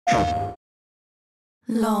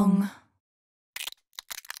Long,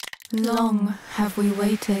 long have we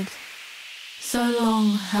waited. So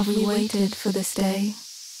long have we waited for this day.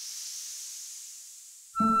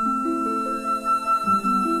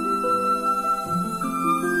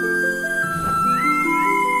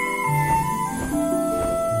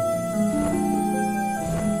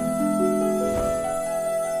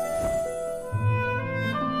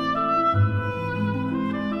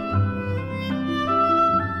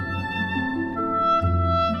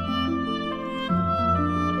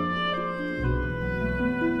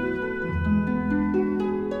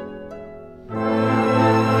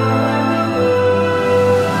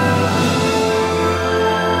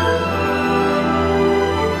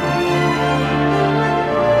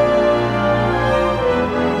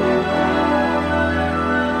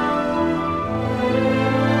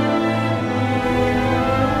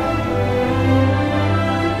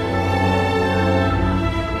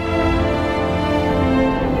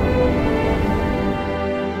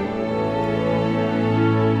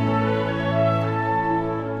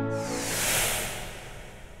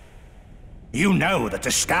 You know that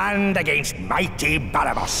to stand against mighty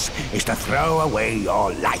Barabbas is to throw away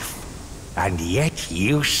your life. And yet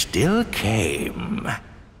you still came.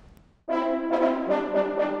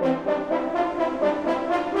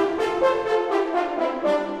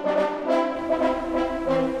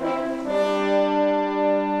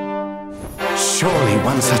 Surely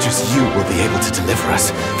one such as you will be able to deliver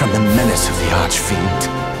us from the menace of the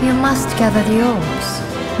Archfiend. You must gather the orbs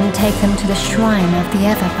and take them to the shrine of the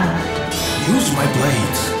Everbird. Use my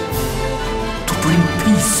blades to bring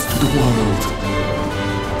peace to the world.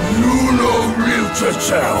 You know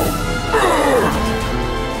literature.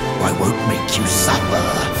 I won't make you suffer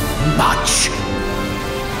much.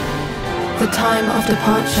 The time of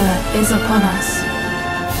departure is upon us.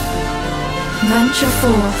 Venture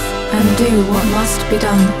forth and do what must be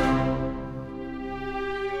done.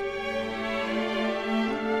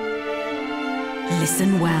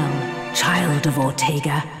 Listen well, child of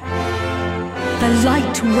Ortega. The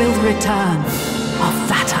light will return, of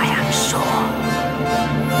that I am sure.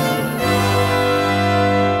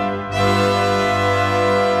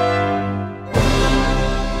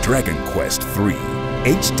 Dragon Quest III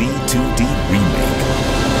HD-2D Remake.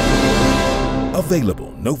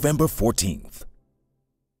 Available November 14th.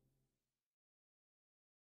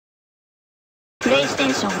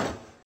 PlayStation